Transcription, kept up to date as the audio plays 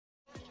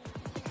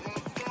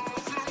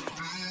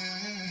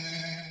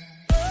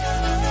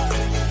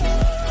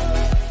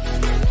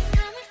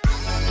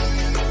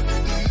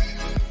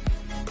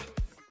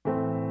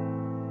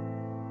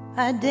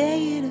I dare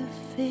you to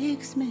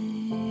fix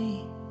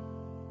me.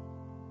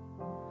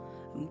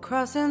 I'm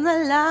crossing the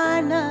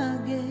line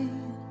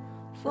again,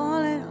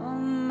 falling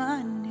on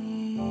my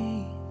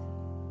knees.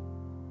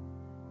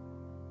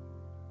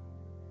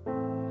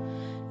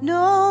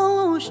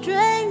 No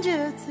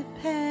stranger to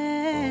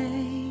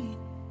pain,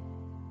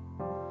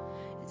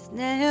 it's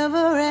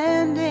never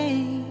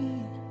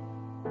ending,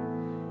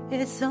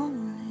 it's only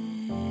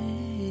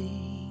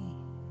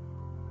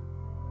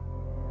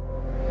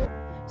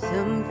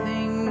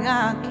something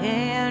I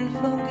can't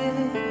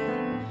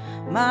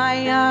forget.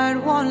 My heart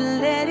won't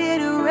let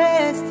it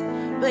rest,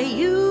 but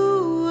you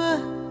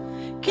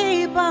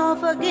keep on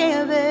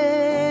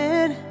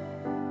forgiving.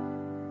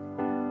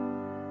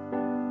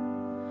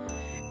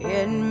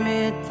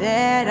 Admit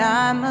that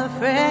I'm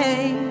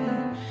afraid.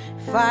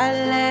 If I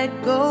let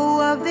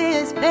go of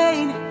this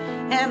pain,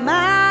 am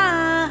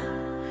I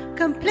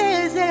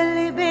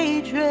completely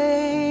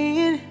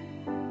betrayed?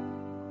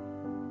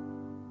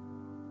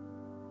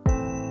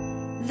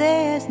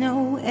 There's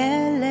no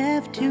air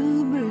left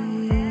to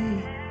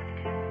breathe.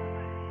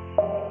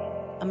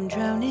 I'm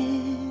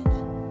drowning,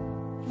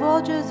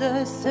 vultures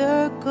are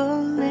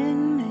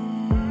circling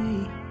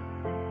me.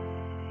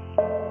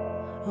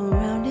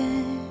 Around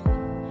it,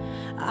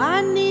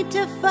 I need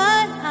to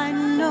fight. I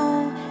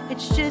know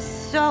it's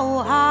just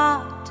so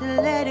hard to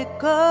let it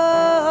go.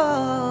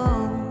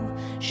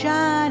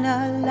 Shine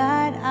a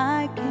light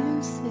I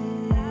can see.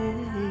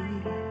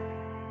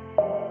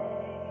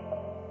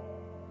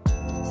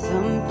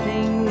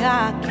 Something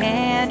I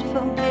can't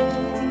forget.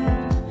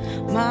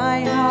 My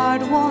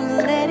heart won't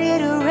let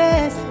it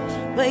rest,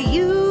 but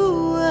you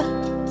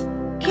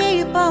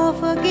keep on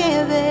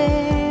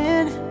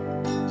forgiving.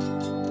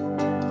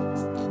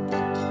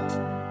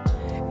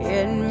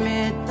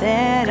 Admit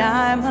that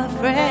I'm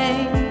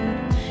afraid.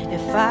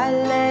 If I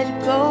let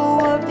go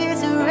of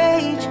this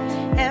rage,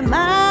 am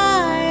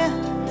I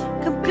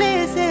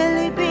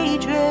completely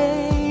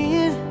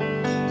betrayed?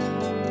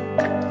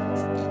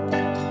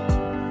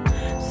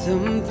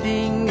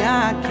 Something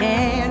I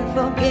can't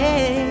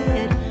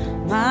forget.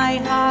 My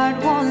heart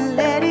won't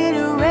let it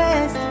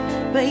rest,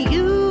 but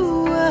you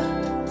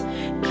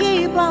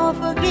keep on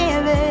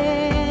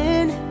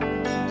forgiving.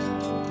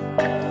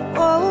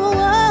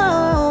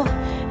 Oh,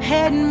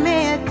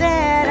 admit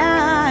that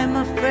I'm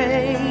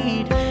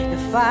afraid.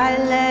 If I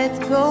let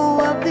go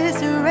of this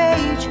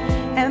rage,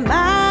 am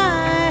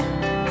I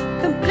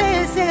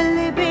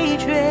completely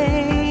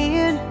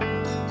betrayed?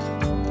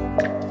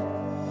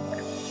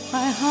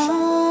 My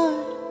heart,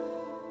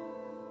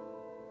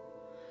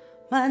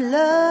 my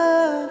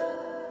love,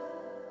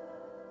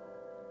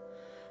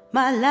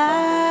 my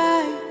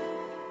life,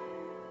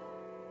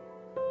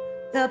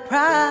 the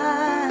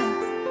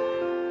price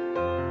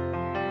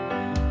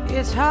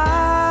is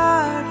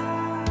hard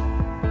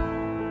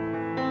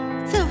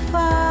to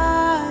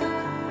fight,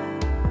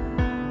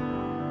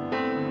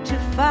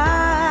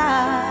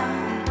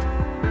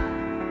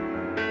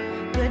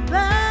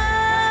 goodbye.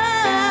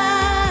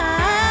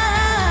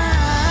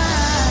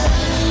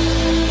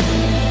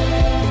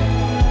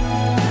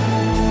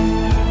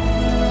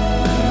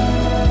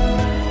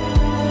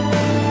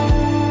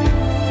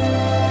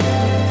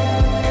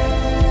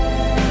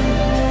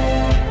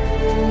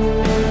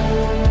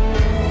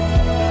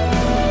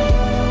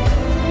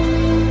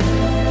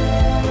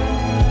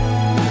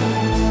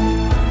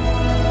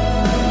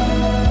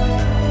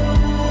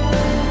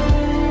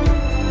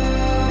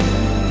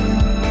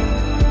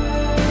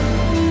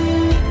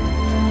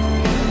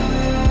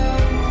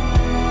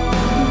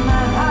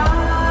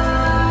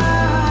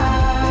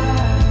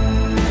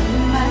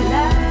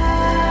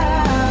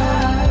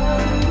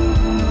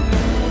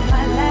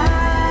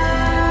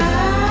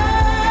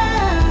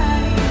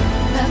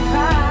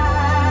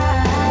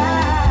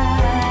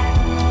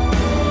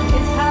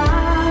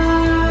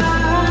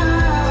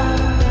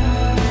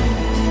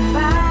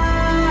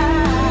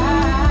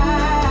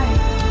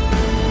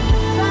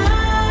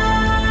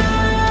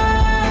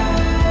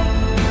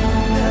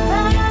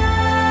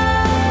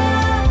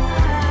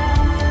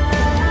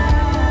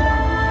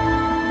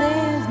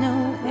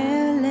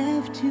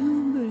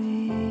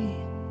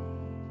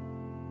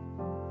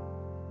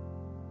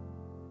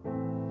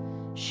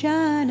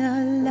 Shine a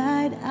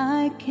light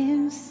I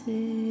can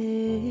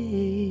see.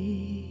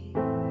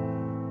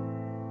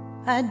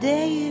 I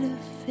dare you to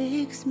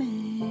fix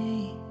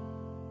me.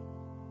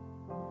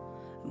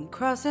 I'm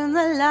crossing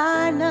the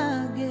line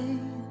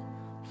again,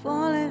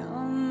 falling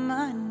on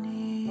my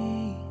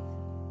knees.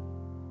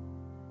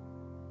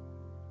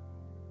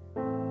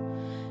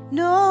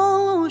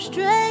 No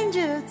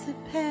stranger to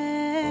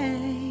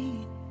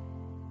pain,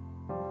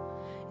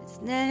 it's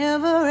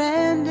never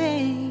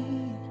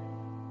ending,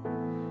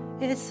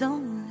 it's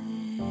only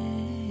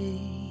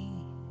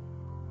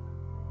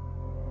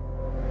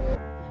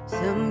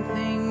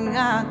something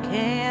I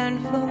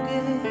can't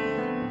forget.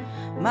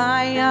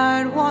 My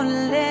heart won't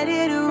let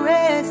it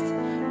rest,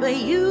 but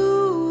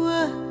you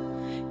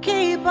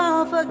keep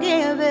on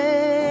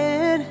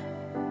forgiving.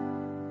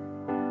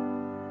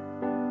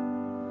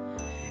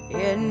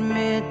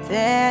 Admit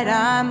that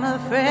that I'm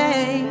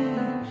afraid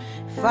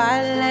if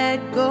I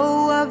let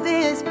go of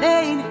this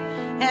pain,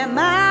 am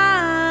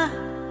I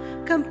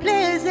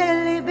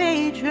completely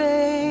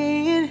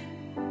betrayed?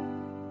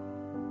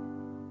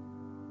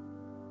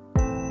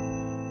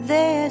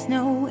 There's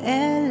no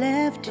air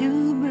left to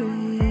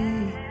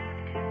breathe.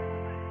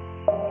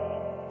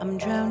 I'm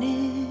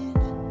drowning,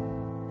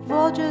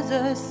 vultures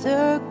are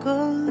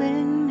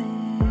circling me.